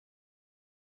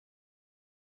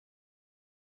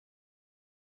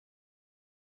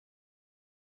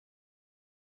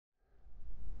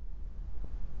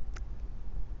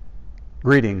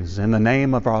Greetings in the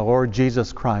name of our Lord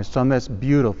Jesus Christ on this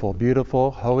beautiful, beautiful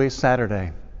Holy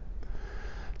Saturday.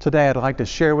 Today I'd like to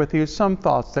share with you some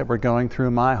thoughts that were going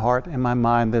through my heart and my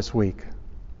mind this week.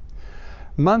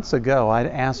 Months ago, I'd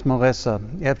asked Melissa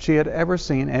if she had ever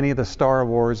seen any of the Star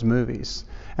Wars movies,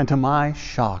 and to my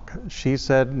shock, she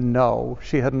said no,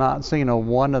 she had not seen a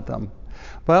one of them.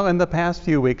 Well, in the past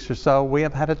few weeks or so, we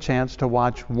have had a chance to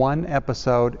watch one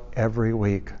episode every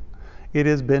week. It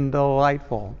has been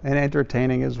delightful and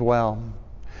entertaining as well.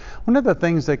 One of the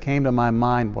things that came to my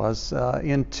mind was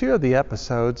in two of the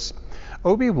episodes,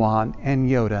 Obi-Wan and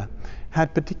Yoda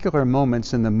had particular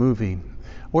moments in the movie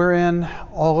wherein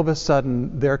all of a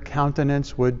sudden their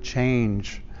countenance would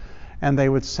change and they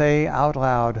would say out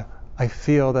loud, "I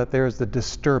feel that there's the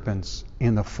disturbance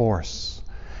in the Force."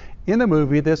 In the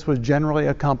movie, this was generally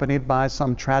accompanied by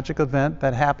some tragic event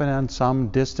that happened on some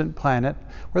distant planet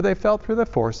where they felt through the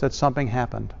Force that something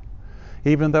happened.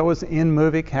 Even though it was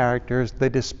in-movie characters, they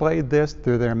displayed this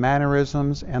through their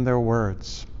mannerisms and their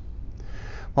words.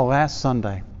 Well, last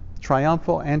Sunday,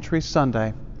 Triumphal Entry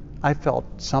Sunday, I felt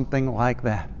something like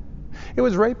that. It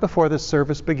was right before the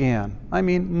service began. I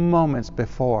mean, moments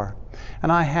before.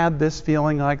 And I had this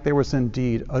feeling like there was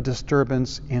indeed a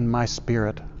disturbance in my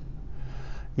spirit.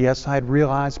 Yes, I'd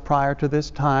realized prior to this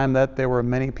time that there were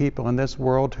many people in this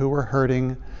world who were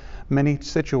hurting, many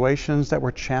situations that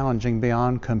were challenging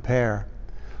beyond compare.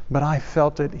 But I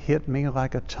felt it hit me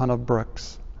like a ton of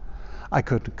bricks. I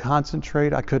couldn't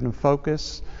concentrate, I couldn't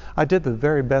focus. I did the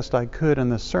very best I could in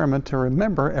the sermon to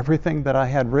remember everything that I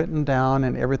had written down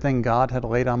and everything God had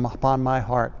laid upon my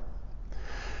heart.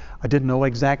 I didn't know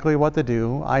exactly what to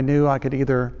do. I knew I could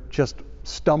either just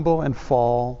stumble and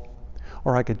fall,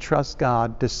 or I could trust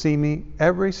God to see me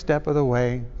every step of the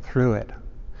way through it.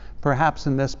 Perhaps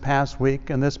in this past week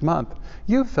and this month,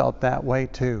 you felt that way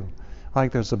too,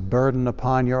 like there's a burden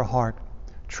upon your heart,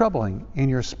 troubling in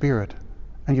your spirit,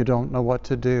 and you don't know what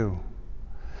to do.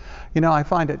 You know, I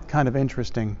find it kind of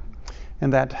interesting in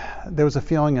that there was a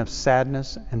feeling of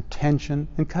sadness and tension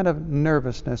and kind of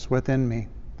nervousness within me.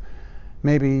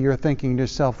 Maybe you're thinking to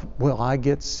yourself, will I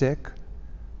get sick?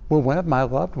 Will one of my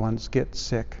loved ones get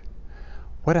sick?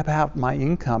 What about my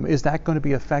income? Is that going to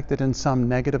be affected in some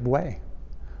negative way?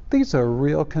 These are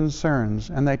real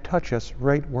concerns, and they touch us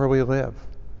right where we live.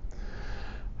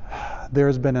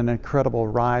 There's been an incredible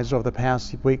rise over the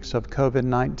past weeks of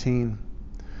COVID-19.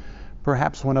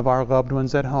 Perhaps one of our loved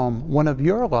ones at home, one of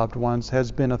your loved ones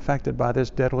has been affected by this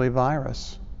deadly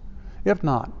virus. If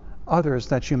not, others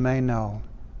that you may know,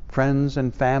 friends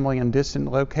and family in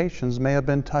distant locations may have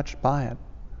been touched by it.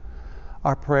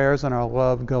 Our prayers and our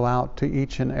love go out to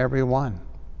each and every one.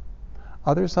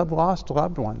 Others have lost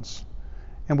loved ones,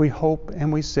 and we hope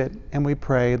and we sit and we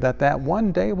pray that that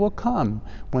one day will come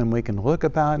when we can look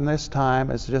about in this time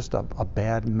as just a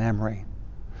bad memory.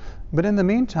 But in the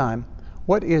meantime,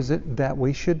 what is it that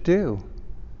we should do?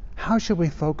 How should we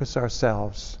focus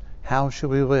ourselves? How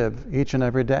should we live each and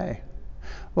every day?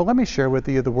 Well, let me share with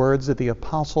you the words of the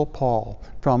Apostle Paul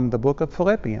from the book of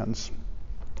Philippians.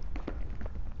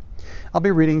 I'll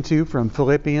be reading to you from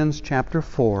Philippians chapter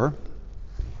 4.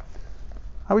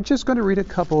 I was just going to read a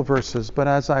couple of verses, but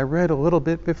as I read a little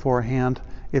bit beforehand,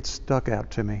 it stuck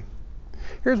out to me.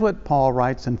 Here's what Paul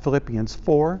writes in Philippians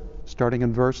 4, starting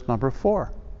in verse number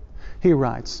 4. He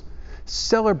writes,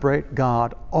 "Celebrate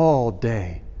God all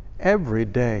day, every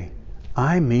day.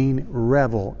 I mean,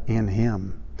 revel in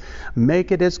Him.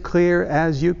 Make it as clear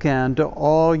as you can to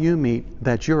all you meet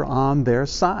that you're on their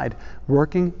side,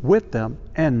 working with them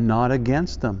and not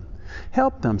against them.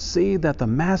 Help them see that the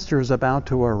Master is about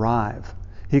to arrive.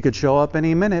 He could show up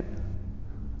any minute.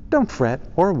 Don't fret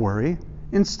or worry.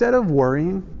 Instead of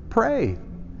worrying, pray.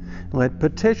 Let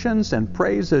petitions and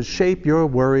praises shape your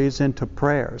worries into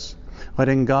prayers,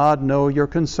 letting God know your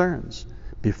concerns.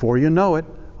 Before you know it,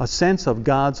 a sense of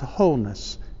God's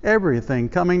wholeness, everything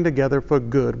coming together for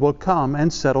good, will come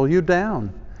and settle you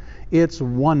down. It's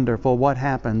wonderful what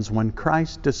happens when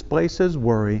Christ displaces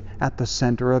worry at the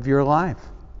center of your life."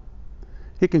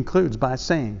 He concludes by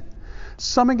saying,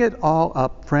 "Summing it all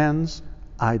up, friends,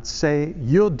 I'd say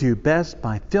you'll do best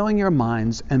by filling your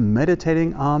minds and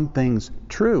meditating on things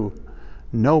true,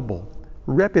 noble,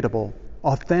 reputable,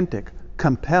 authentic,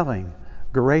 compelling,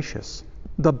 gracious,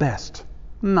 the best,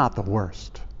 not the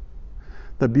worst.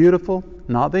 The beautiful,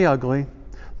 not the ugly,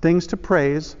 things to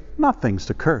praise, not things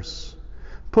to curse.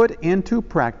 Put into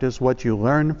practice what you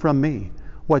learned from me,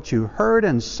 what you heard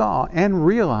and saw and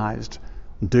realized.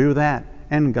 Do that,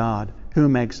 and God, who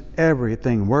makes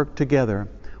everything work together,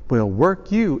 will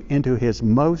work you into His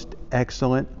most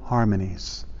excellent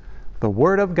harmonies." The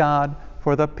Word of God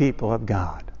for the people of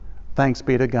God. Thanks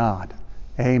be to God.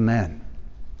 Amen.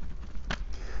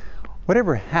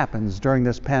 Whatever happens during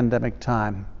this pandemic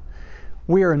time,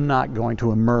 we are not going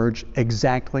to emerge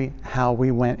exactly how we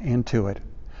went into it.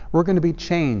 We're going to be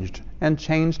changed, and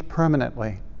changed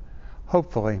permanently.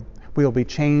 Hopefully, we will be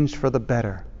changed for the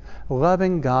better,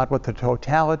 loving God with the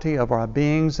totality of our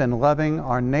beings and loving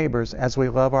our neighbors as we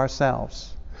love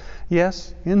ourselves.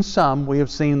 Yes, in some we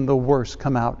have seen the worst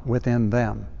come out within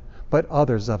them, but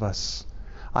others of us,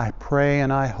 I pray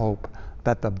and I hope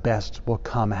that the best will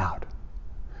come out.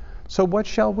 So what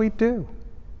shall we do?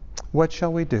 What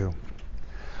shall we do?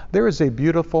 There is a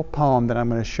beautiful poem that I'm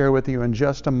going to share with you in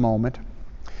just a moment.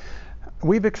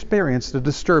 We've experienced a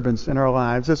disturbance in our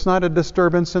lives. It's not a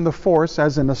disturbance in the Force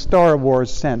as in a Star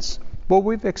Wars sense, but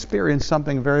we've experienced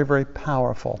something very, very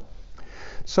powerful.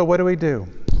 So what do?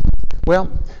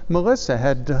 Well, Melissa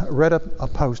had read a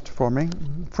post to me.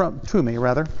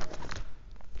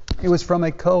 It was from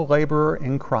a co-laborer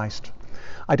in Christ.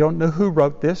 I don't know who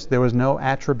wrote this. There was no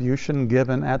attribution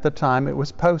given at the time it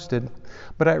was posted,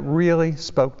 but it really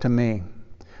spoke to me.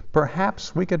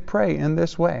 Perhaps we could pray in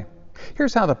this way.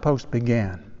 Here's how the post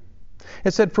began.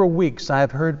 It said, "For weeks I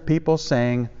have heard people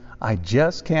saying, I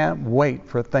just can't wait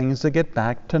for things to get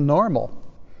back to normal.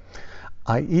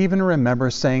 I even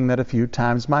remember saying that a few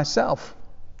times myself.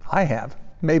 I have.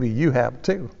 Maybe you have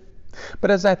too.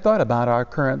 But as I thought about our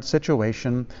current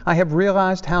situation, I have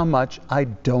realized how much I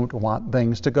don't want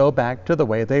things to go back to the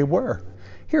way they were.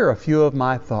 Here are a few of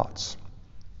my thoughts."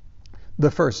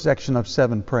 The first section of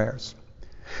 7 prayers.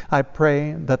 I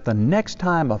pray that the next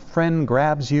time a friend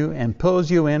grabs you and pulls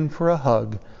you in for a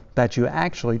hug, that you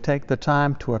actually take the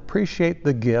time to appreciate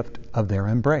the gift of their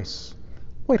embrace.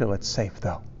 Wait till it's safe,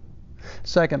 though.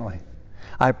 Secondly,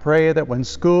 I pray that when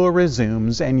school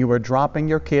resumes and you are dropping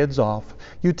your kids off,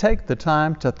 you take the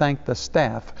time to thank the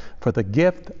staff for the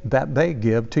gift that they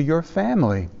give to your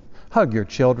family. Hug your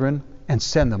children and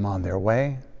send them on their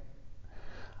way.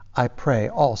 I pray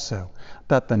also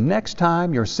that the next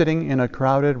time you're sitting in a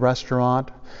crowded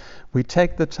restaurant, we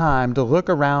take the time to look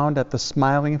around at the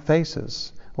smiling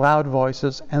faces, loud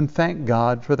voices, and thank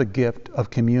God for the gift of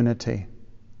community.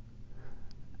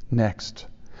 Next,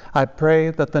 I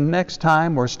pray that the next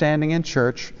time we're standing in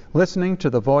church, listening to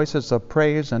the voices of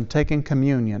praise and taking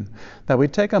communion, that we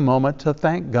take a moment to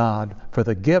thank God for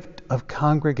the gift of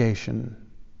congregation.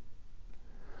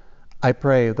 I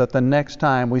pray that the next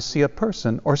time we see a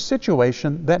person or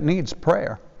situation that needs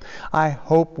prayer, I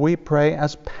hope we pray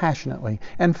as passionately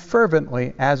and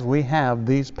fervently as we have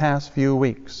these past few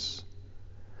weeks.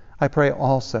 I pray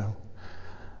also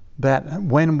that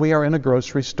when we are in a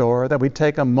grocery store, that we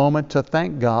take a moment to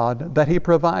thank God that He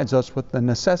provides us with the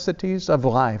necessities of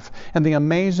life and the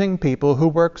amazing people who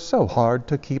work so hard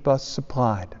to keep us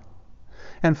supplied.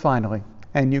 And finally,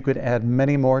 and you could add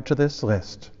many more to this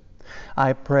list,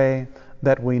 I pray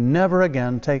that we never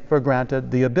again take for granted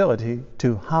the ability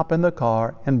to hop in the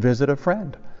car and visit a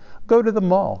friend, go to the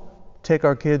mall, take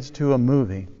our kids to a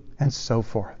movie, and so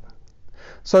forth.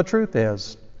 So truth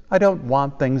is, I don't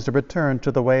want things to return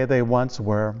to the way they once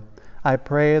were. I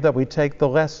pray that we take the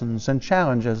lessons and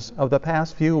challenges of the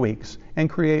past few weeks and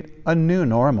create a new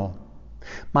normal.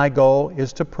 My goal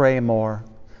is to pray more,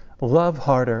 love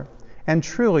harder, and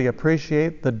truly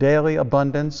appreciate the daily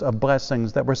abundance of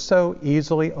blessings that were so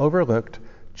easily overlooked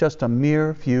just a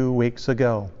mere few weeks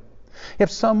ago.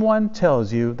 If someone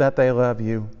tells you that they love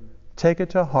you, take it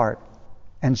to heart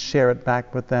and share it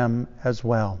back with them as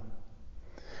well.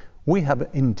 We have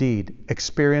indeed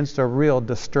experienced a real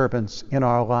disturbance in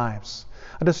our lives,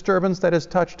 a disturbance that has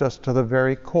touched us to the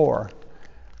very core,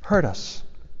 hurt us.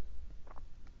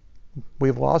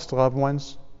 We've lost loved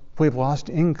ones. We've lost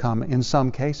income in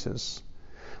some cases.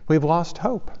 We've lost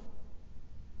hope.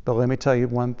 But let me tell you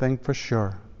one thing for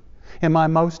sure. In my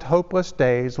most hopeless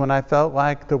days, when I felt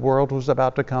like the world was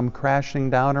about to come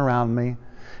crashing down around me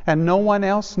and no one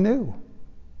else knew,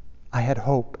 I had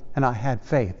hope and I had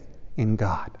faith in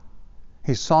God.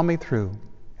 He saw me through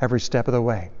every step of the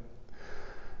way.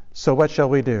 So what shall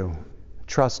we do?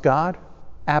 Trust God?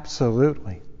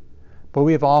 Absolutely. But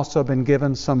we have also been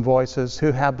given some voices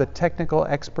who have the technical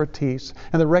expertise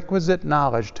and the requisite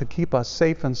knowledge to keep us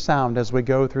safe and sound as we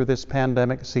go through this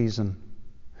pandemic season.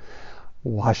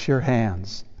 Wash your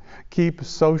hands. Keep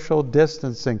social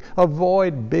distancing.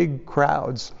 Avoid big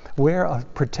crowds. Wear a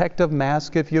protective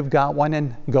mask if you've got one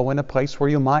and go in a place where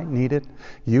you might need it.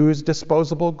 Use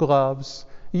disposable gloves.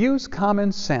 Use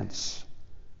common sense.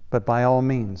 But by all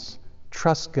means,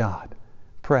 trust God.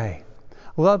 Pray.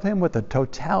 Love Him with the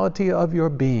totality of your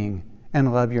being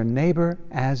and love your neighbor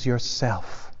as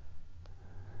yourself.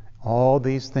 All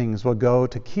these things will go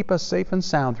to keep us safe and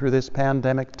sound through this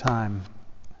pandemic time.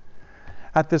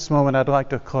 At this moment, I'd like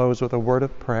to close with a word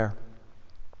of prayer.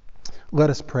 Let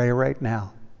us pray right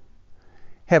now.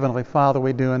 Heavenly Father,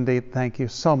 we do indeed thank you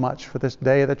so much for this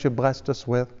day that you blessed us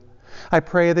with. I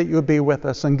pray that you would be with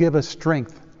us and give us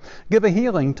strength. Give a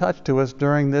healing touch to us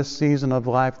during this season of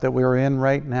life that we're in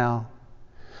right now.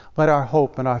 Let our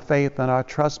hope and our faith and our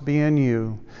trust be in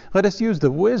you. Let us use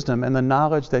the wisdom and the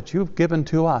knowledge that you've given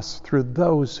to us through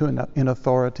those who in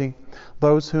authority,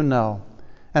 those who know,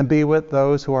 and be with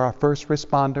those who are our first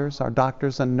responders, our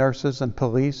doctors and nurses and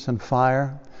police and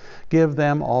fire. Give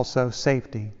them also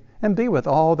safety. And be with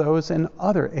all those in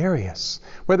other areas,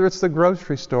 whether it's the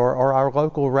grocery store or our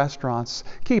local restaurants.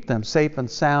 Keep them safe and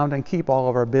sound and keep all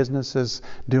of our businesses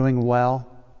doing well.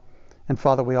 And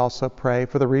Father, we also pray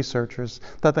for the researchers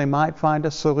that they might find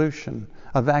a solution,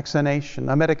 a vaccination,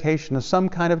 a medication, or some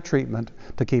kind of treatment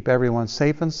to keep everyone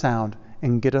safe and sound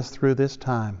and get us through this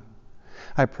time.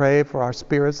 I pray for our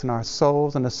spirits and our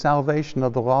souls and the salvation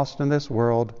of the lost in this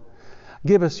world.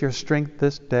 Give us your strength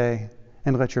this day.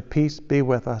 And let your peace be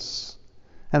with us.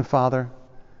 And Father,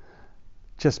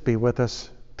 just be with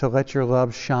us to let your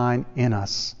love shine in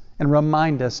us and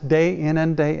remind us day in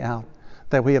and day out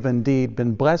that we have indeed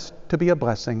been blessed to be a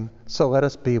blessing. So let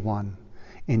us be one.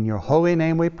 In your holy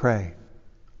name we pray.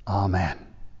 Amen.